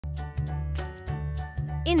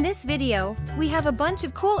In this video, we have a bunch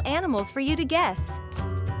of cool animals for you to guess.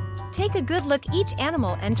 Take a good look each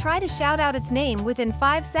animal and try to shout out its name within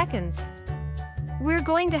 5 seconds. We're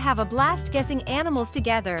going to have a blast guessing animals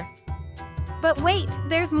together. But wait,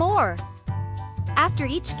 there's more! After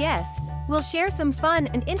each guess, we'll share some fun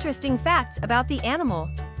and interesting facts about the animal.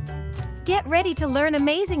 Get ready to learn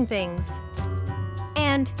amazing things!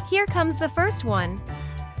 And here comes the first one.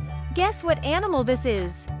 Guess what animal this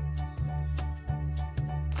is?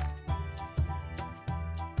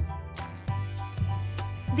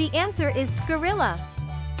 The answer is gorilla.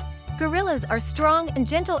 Gorillas are strong and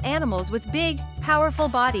gentle animals with big, powerful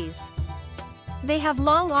bodies. They have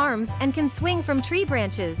long arms and can swing from tree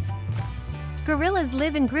branches. Gorillas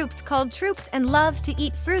live in groups called troops and love to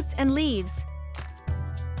eat fruits and leaves.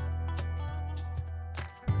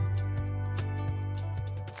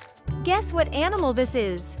 Guess what animal this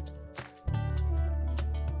is?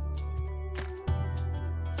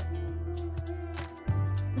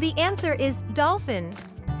 The answer is dolphin.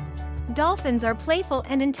 Dolphins are playful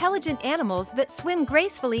and intelligent animals that swim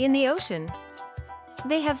gracefully in the ocean.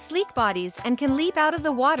 They have sleek bodies and can leap out of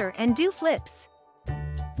the water and do flips.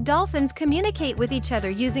 Dolphins communicate with each other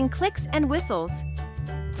using clicks and whistles.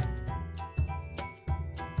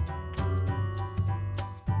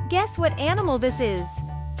 Guess what animal this is?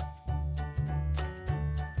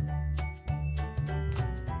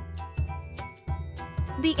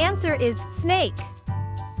 The answer is snake.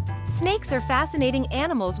 Snakes are fascinating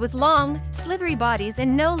animals with long, slithery bodies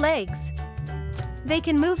and no legs. They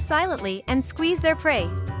can move silently and squeeze their prey.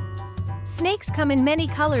 Snakes come in many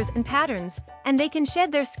colors and patterns, and they can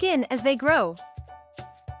shed their skin as they grow.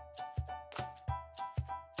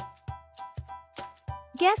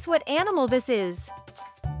 Guess what animal this is?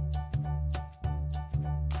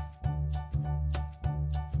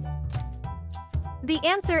 The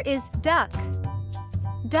answer is duck.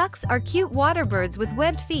 Ducks are cute water birds with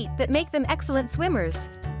webbed feet that make them excellent swimmers.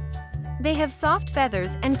 They have soft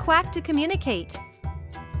feathers and quack to communicate.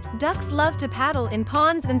 Ducks love to paddle in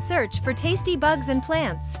ponds and search for tasty bugs and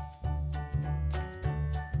plants.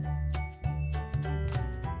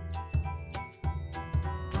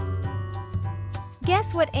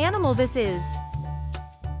 Guess what animal this is?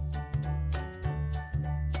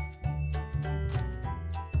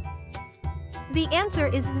 The answer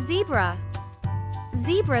is zebra.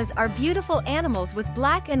 Zebras are beautiful animals with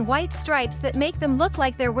black and white stripes that make them look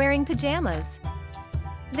like they're wearing pajamas.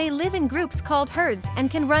 They live in groups called herds and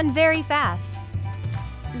can run very fast.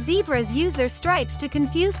 Zebras use their stripes to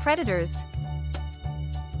confuse predators.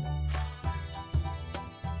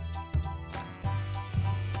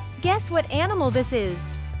 Guess what animal this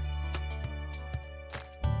is?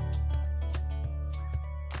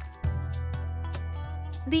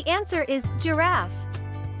 The answer is giraffe.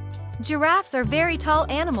 Giraffes are very tall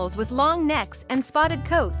animals with long necks and spotted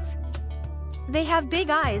coats. They have big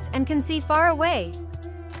eyes and can see far away.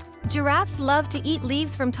 Giraffes love to eat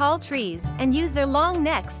leaves from tall trees and use their long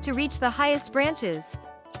necks to reach the highest branches.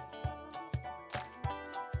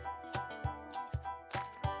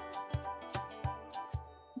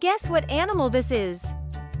 Guess what animal this is?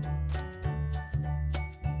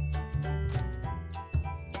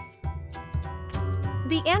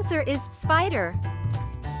 The answer is spider.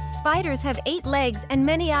 Spiders have 8 legs and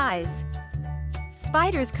many eyes.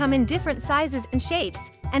 Spiders come in different sizes and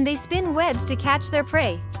shapes, and they spin webs to catch their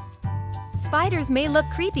prey. Spiders may look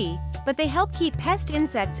creepy, but they help keep pest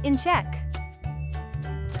insects in check.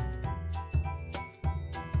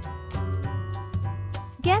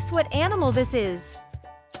 Guess what animal this is?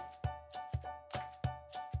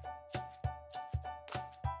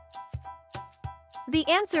 The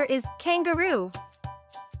answer is kangaroo.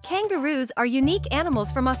 Kangaroos are unique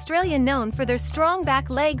animals from Australia known for their strong back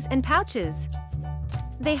legs and pouches.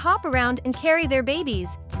 They hop around and carry their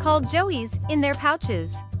babies, called joeys, in their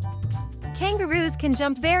pouches. Kangaroos can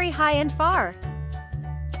jump very high and far.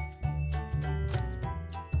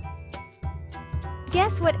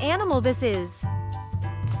 Guess what animal this is?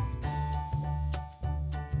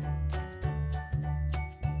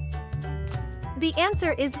 The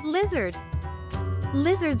answer is lizard.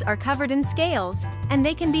 Lizards are covered in scales, and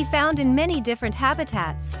they can be found in many different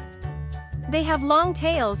habitats. They have long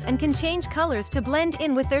tails and can change colors to blend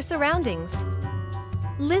in with their surroundings.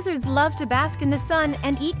 Lizards love to bask in the sun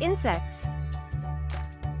and eat insects.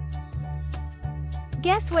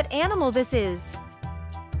 Guess what animal this is?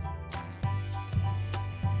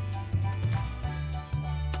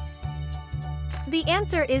 The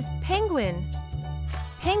answer is penguin.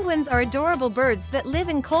 Penguins are adorable birds that live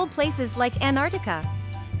in cold places like Antarctica.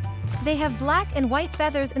 They have black and white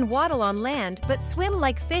feathers and waddle on land but swim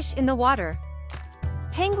like fish in the water.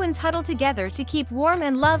 Penguins huddle together to keep warm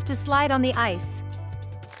and love to slide on the ice.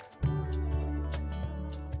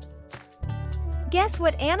 Guess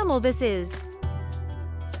what animal this is?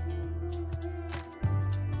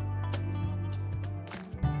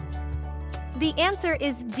 The answer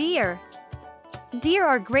is deer. Deer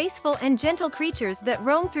are graceful and gentle creatures that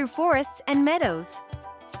roam through forests and meadows.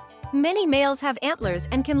 Many males have antlers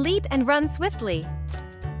and can leap and run swiftly.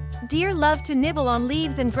 Deer love to nibble on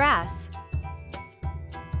leaves and grass.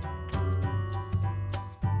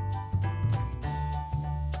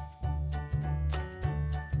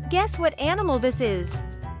 Guess what animal this is?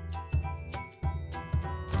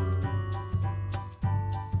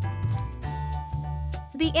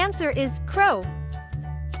 The answer is crow.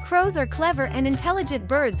 Crows are clever and intelligent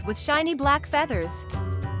birds with shiny black feathers.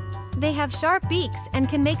 They have sharp beaks and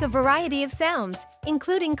can make a variety of sounds,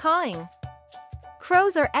 including cawing.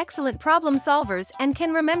 Crows are excellent problem solvers and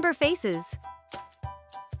can remember faces.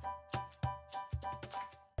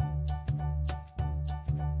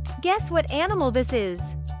 Guess what animal this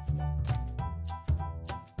is?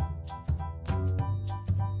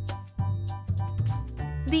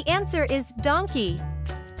 The answer is donkey.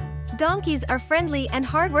 Donkeys are friendly and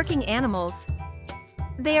hardworking animals.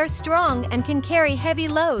 They are strong and can carry heavy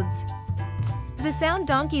loads. The sound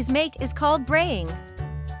donkeys make is called braying.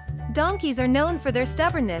 Donkeys are known for their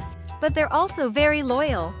stubbornness, but they're also very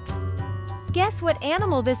loyal. Guess what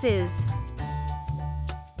animal this is?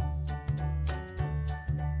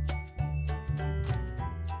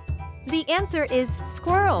 The answer is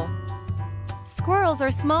squirrel. Squirrels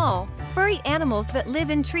are small, furry animals that live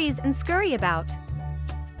in trees and scurry about.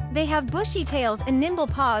 They have bushy tails and nimble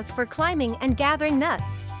paws for climbing and gathering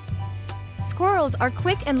nuts. Squirrels are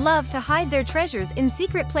quick and love to hide their treasures in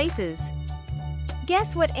secret places.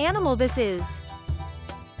 Guess what animal this is?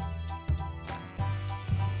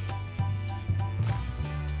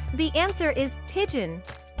 The answer is pigeon.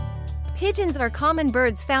 Pigeons are common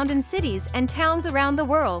birds found in cities and towns around the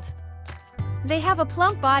world. They have a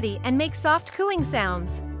plump body and make soft cooing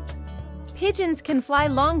sounds. Pigeons can fly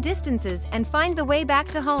long distances and find the way back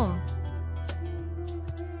to home.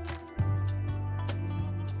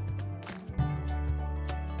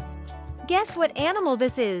 Guess what animal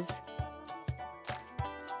this is?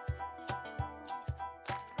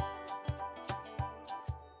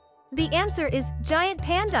 The answer is giant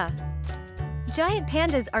panda. Giant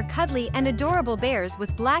pandas are cuddly and adorable bears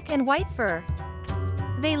with black and white fur.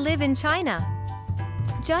 They live in China.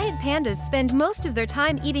 Giant pandas spend most of their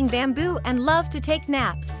time eating bamboo and love to take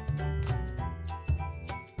naps.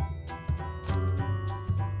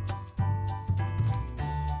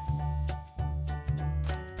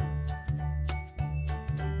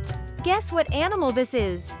 Guess what animal this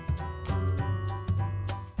is?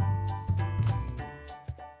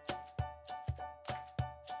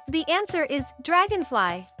 The answer is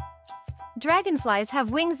dragonfly. Dragonflies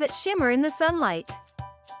have wings that shimmer in the sunlight.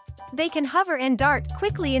 They can hover and dart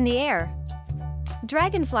quickly in the air.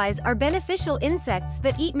 Dragonflies are beneficial insects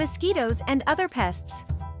that eat mosquitoes and other pests.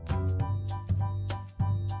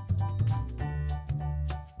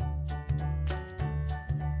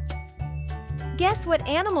 Guess what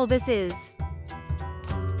animal this is?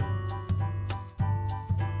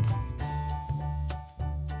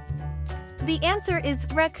 The answer is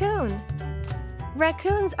raccoon.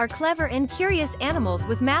 Raccoons are clever and curious animals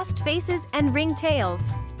with masked faces and ringed tails.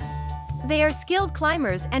 They are skilled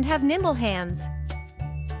climbers and have nimble hands.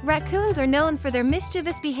 Raccoons are known for their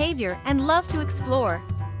mischievous behavior and love to explore.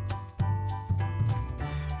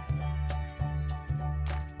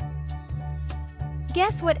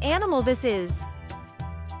 Guess what animal this is?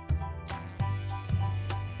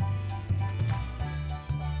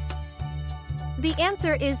 The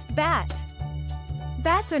answer is bat.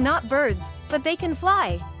 Bats are not birds, but they can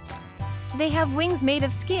fly. They have wings made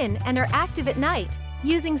of skin and are active at night,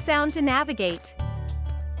 using sound to navigate.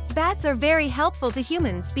 Bats are very helpful to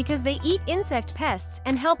humans because they eat insect pests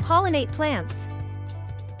and help pollinate plants.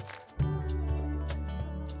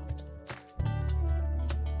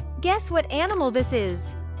 Guess what animal this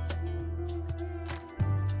is?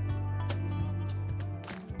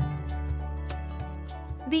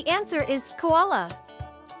 The answer is koala.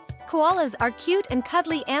 Koalas are cute and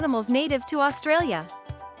cuddly animals native to Australia.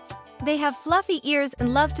 They have fluffy ears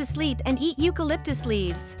and love to sleep and eat eucalyptus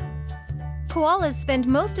leaves. Koalas spend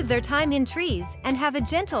most of their time in trees and have a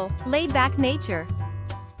gentle, laid-back nature.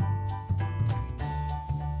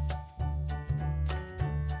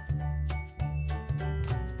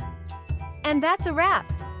 And that's a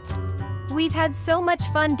wrap. We've had so much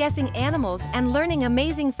fun guessing animals and learning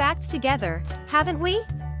amazing facts together, haven't we?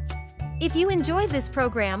 If you enjoyed this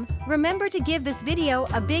program, remember to give this video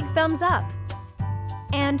a big thumbs up.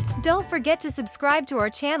 And don't forget to subscribe to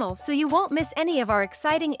our channel so you won't miss any of our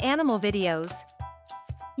exciting animal videos.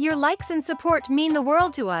 Your likes and support mean the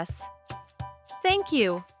world to us. Thank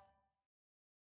you.